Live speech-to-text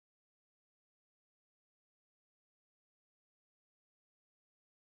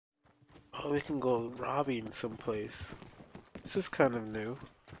Oh, we can go robbing someplace. This is kind of new.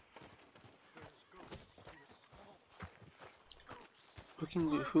 We can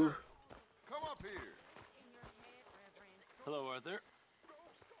do who? Come up here. Hello, Arthur.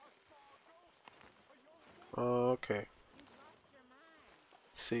 Oh, okay.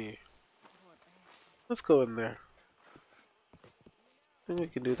 Let's see. Let's go in there. I think we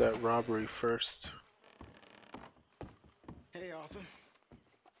can do that robbery first. Hey, Arthur.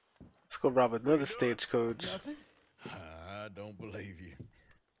 Let's go rob another stagecoach. Nothing? I don't believe you.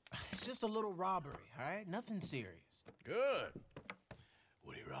 It's just a little robbery, all right? Nothing serious. Good.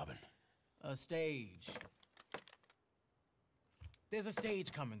 What are you robbing? A stage. There's a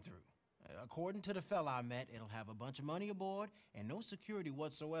stage coming through. According to the fella I met, it'll have a bunch of money aboard and no security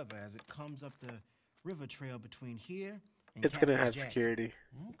whatsoever as it comes up the river trail between here and It's gonna Cactus have Jackson. security.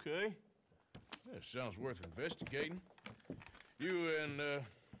 Okay. That sounds worth investigating. You and,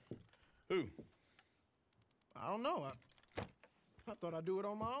 who? I don't know. I thought I'd do it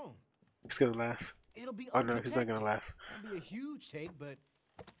on my own. He's gonna laugh. It'll be Oh no, he's not gonna laugh. It'll be a huge take, but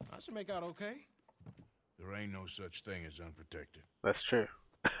I should make out okay. There ain't no such thing as unprotected. That's true.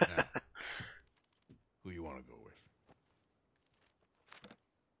 Now, who you want to go with?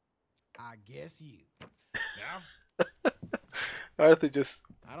 I guess you. Now? Arthur just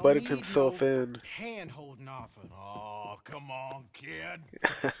I don't butted need himself no in. hand-holding offer. Oh, come on, kid.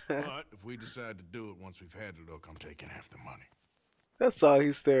 But if we decide to do it once we've had a look, I'm taking half the money. That's all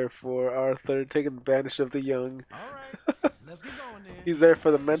he's there for, Arthur, taking advantage of the young. All right, let's get going then. He's there for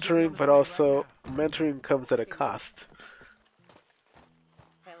the mentoring, but also mentoring comes at a cost.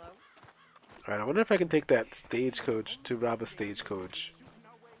 Hello? Alright, I wonder if I can take that stagecoach to rob a stagecoach.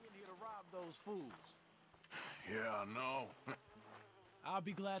 Yeah, I know. I'll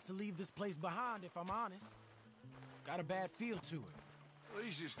be glad to leave this place behind if I'm honest. Got a bad feel to it. At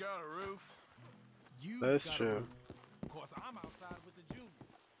least it's got a roof. You That's got a true. roof. Of course, I'm outside with the juniors.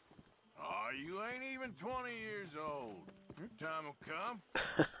 Oh, you ain't even 20 years old. Your time will come.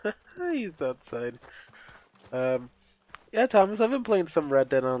 He's outside. Yeah, Thomas, I've been playing some Red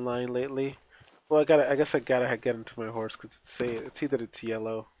Dead Online lately. Well, I guess I gotta get into my horse because it see that it's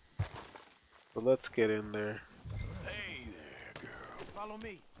yellow. But let's get in there. Hey there, girl. Follow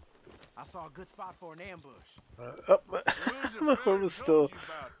me. I saw a good spot for an ambush. Oh, Who's my the horse fella was told still, you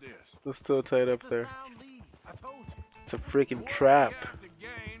about this? was still tied up It's a there. sound lead. I told you. It's a freaking What trap. do you have to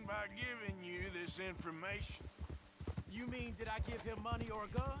gain by giving you this information? You mean did I give him money or a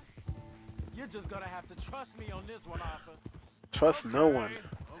gun? You're just gonna have to trust me on this one, Arthur. Trust no Okay, one.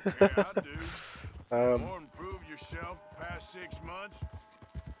 Okay, I do. More than prove yourself the past 6 months.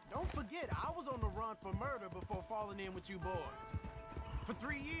 Don't forget, I was on the run for murder before falling in with you boys. For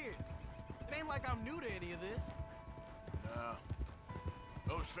 3 years. It ain't like I'm new to any of this.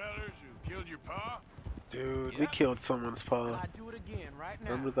 Those fellers who killed your pa? Dude, we Yeah. killed someone's And paw. I'd do it again right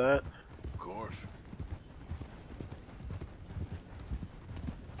now. Remember that? Of course.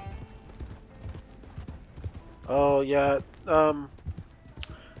 Oh yeah.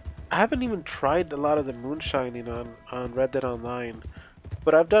 I haven't even tried a lot of the moonshining on Red Dead Online,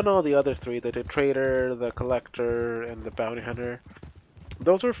 but I've done all the other three: the trader, the collector, and the bounty hunter.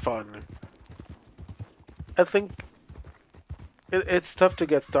 Those are fun. I think it's tough to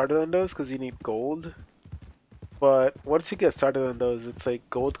get started on those because you need gold. But once you get started on those, it's like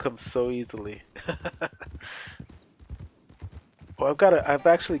gold comes so easily. Well, I've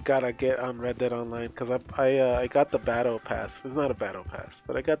actually gotta get on Red Dead Online because I got the battle pass. It's not a battle pass,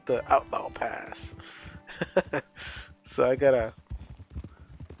 but I got the outlaw pass. So I gotta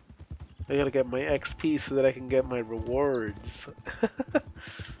get my XP so that I can get my rewards.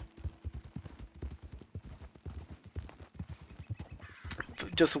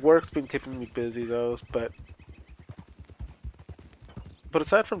 Just work's been keeping me busy though, but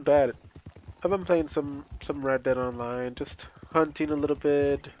aside from that, I've been playing some Red Dead Online, just hunting a little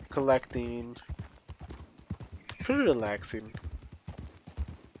bit, collecting. Pretty relaxing.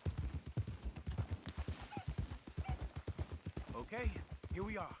 Okay, here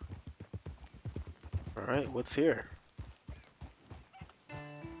we are. Alright, what's here?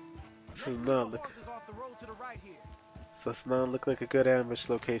 This does not look Horses off the road to the right here. does not look like a good ambush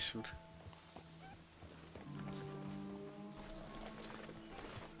location.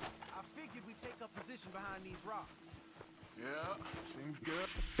 I figured we'd take up position behind these rocks. Yeah, seems good.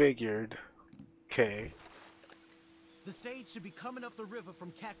 Figured. Okay. The stage should be coming up the river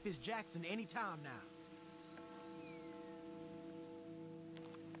from Catfish Jackson any time now.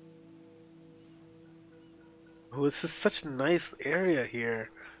 Oh, this is such a nice area here.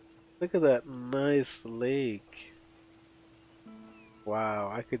 Look at that nice lake.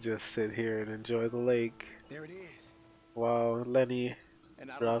 Wow, I could just sit here and enjoy the lake There it is. while Lenny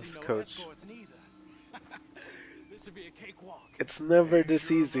And I don't see drives no coach. escorts neither. This should be a cakewalk. It's never You this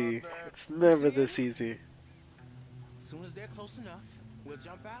sure about easy. that? It's You never see this any? easy. As soon as they're close enough, we'll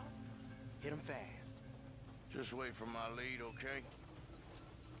jump out, hit them fast. Just wait for my lead, okay?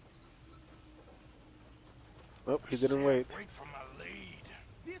 Oh, he didn't Said wait. wait for my lead.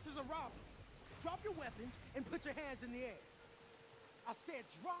 This is a robbery. Drop your weapons and put your hands in the air. I said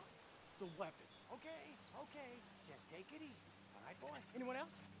drop the weapons. Okay, okay. Just take it easy. All right, boy. Anyone else?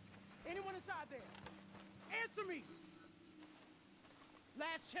 Anyone inside there? Answer me.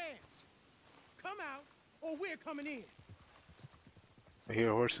 Last chance. Come out or we're coming in. I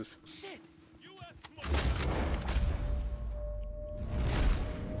hear horses. Shit.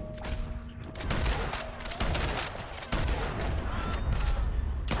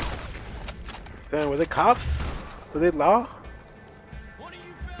 Damn, were they cops? Were they law? What are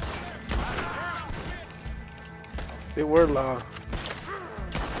you fellas? They were law.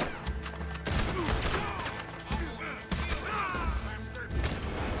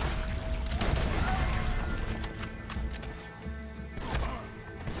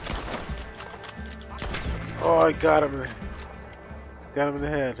 Oh, I got him. Got him in the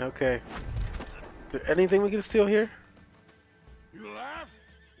head. Okay. Is there anything we can steal here? You alive?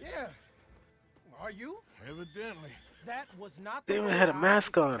 Yeah. Are you? Evidently. That was not They the even way had a I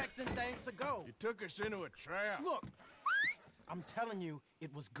mask was on. expecting things to go. You took us into a trap. Look, I'm telling you,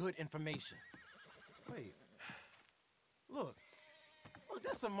 it was good information. Wait. Look,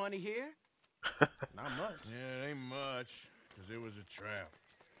 there's some money here. Not much. Yeah, it ain't much, because it was a trap.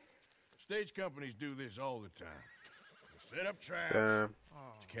 Stage companies do this all the time. They set up traps Damn.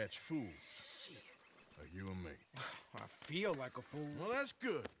 to catch fools. Like you and me. I feel like a fool. Well, that's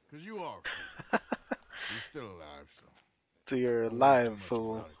good, because you are a fool. You're still alive, so... So you're don't worry too alive, much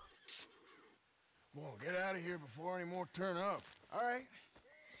fool. about it. Well, get out of here before any more turn up. All right.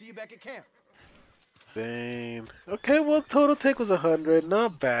 See you back at camp. Dang. Okay, well, total take was 100.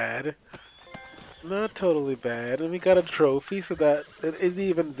 Not bad. Not totally bad. And we got a trophy, so that it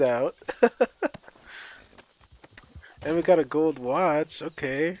evens out. And we got a gold watch.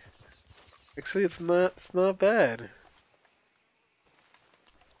 Okay. Actually, it's not bad.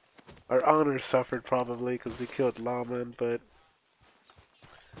 Our honor suffered probably because we killed Lawman, but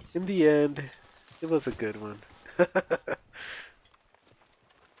in the end, it was a good one.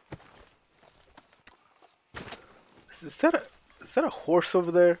 Is that a horse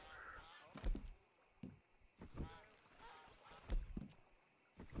over there?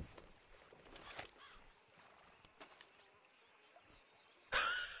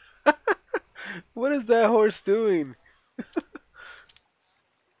 What is that horse doing?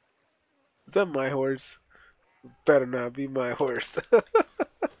 Is that my horse? Better not be my horse.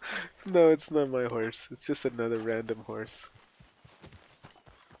 No, it's not my horse. It's just another random horse.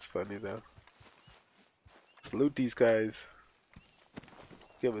 It's funny though. Let's loot these guys.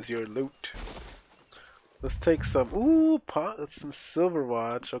 Give us your loot. Let's take some. Ooh, some silver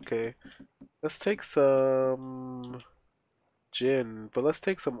watch. Okay. Let's take some gin, but let's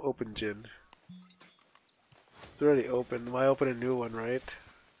take some open gin. It's already open. Why open a new one, right?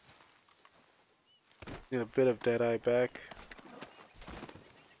 Need a bit of Deadeye back.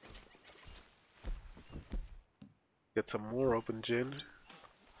 Get some more open gin.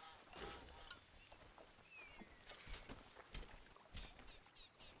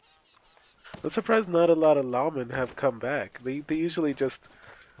 I'm surprised not a lot of lawmen have come back. They usually just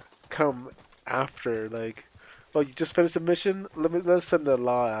come after, like, oh, you just finished the mission? Let's send the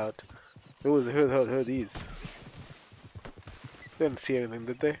law out. Who are these? They didn't see anything,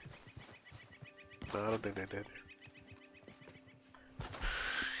 did they? No, I don't think they did.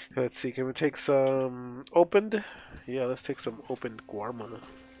 Let's see, can we take some opened? Yeah, let's take some opened guarma.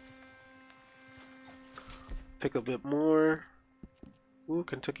 Take a bit more. Ooh,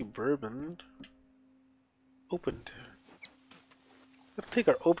 Kentucky bourbon. Opened. Let's take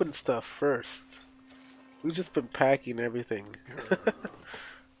our open stuff first. We've just been packing everything.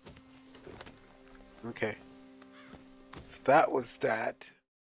 Okay. So that was that.